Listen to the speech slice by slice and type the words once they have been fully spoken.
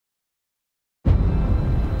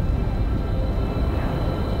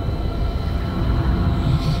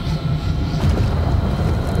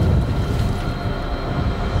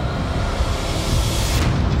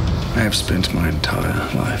I've spent my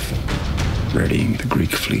entire life readying the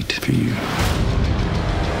Greek fleet for you.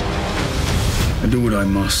 I do what I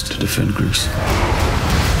must to defend Greece.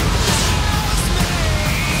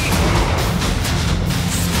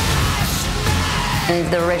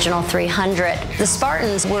 In the original 300, the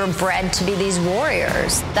Spartans were bred to be these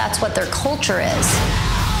warriors. That's what their culture is.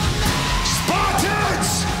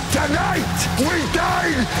 Spartans! Tonight we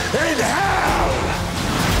dine in hell!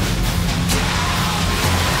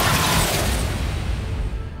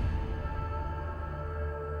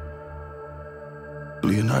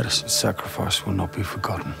 Leonidas' sacrifice will not be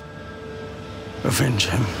forgotten. Avenge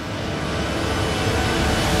him.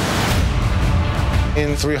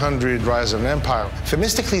 In 300, Rise of an Empire,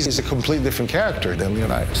 Themistocles is a completely different character than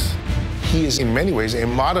Leonidas. He is, in many ways, a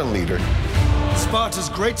modern leader. Sparta's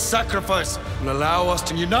great sacrifice will allow us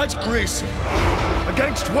to unite Greece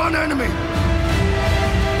against one enemy.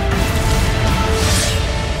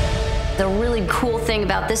 The really cool thing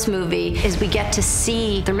about this movie is we get to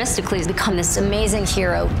see Themistocles become this amazing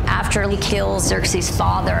hero after he kills Xerxes'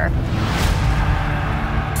 father.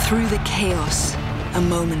 Through the chaos, a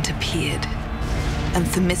moment appeared, and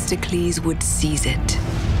Themistocles would seize it.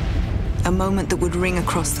 A moment that would ring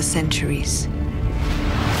across the centuries.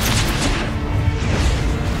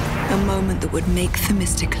 A moment that would make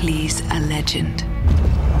Themistocles a legend.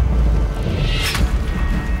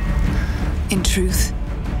 In truth,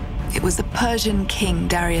 it was the Persian king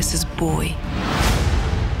Darius's boy,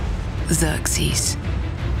 Xerxes.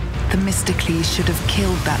 Themistocles should have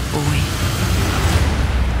killed that boy.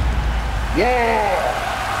 Yeah!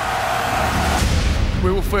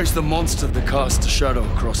 We will face the monster that casts a shadow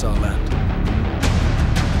across our land.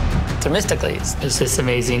 Themistocles is this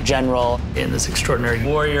amazing general and this extraordinary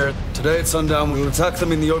warrior. Today at sundown, we will attack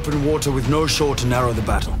them in the open water with no shore to narrow the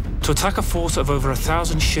battle. To attack a force of over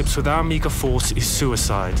 1,000 ships with our meager force is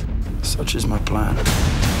suicide. Such is my plan.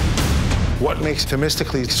 What makes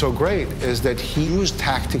Themistocles so great is that he used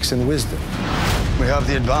tactics and wisdom. We have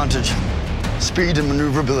the advantage. Speed and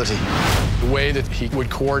maneuverability. The way that he would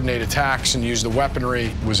coordinate attacks and use the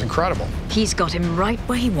weaponry was incredible. He's got him right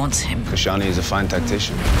where he wants him. Kashani is a fine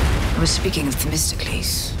tactician. I was speaking of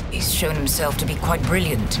Themistocles. He's shown himself to be quite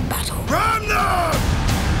brilliant in battle. Ram them!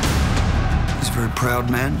 He's a very proud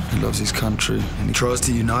man. He loves his country, and he tries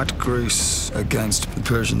to unite Greece against the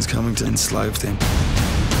Persians coming to enslave them.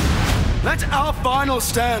 Let our final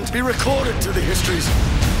stand be recorded to the histories.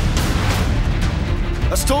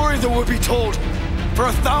 A story that will be told for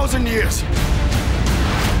 1,000 years.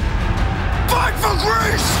 Fight for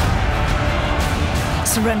Greece!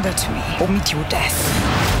 Surrender to me, or meet your death.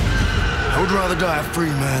 I would rather die a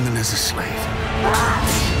free man than as a slave.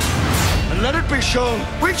 And let it be shown,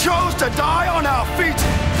 we chose to die on our feet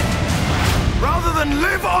rather than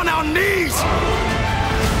live on our knees.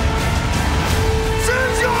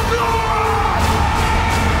 Seize your glory!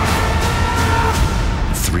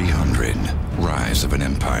 300, Rise of an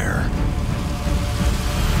Empire.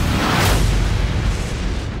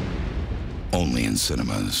 Only in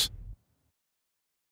cinemas.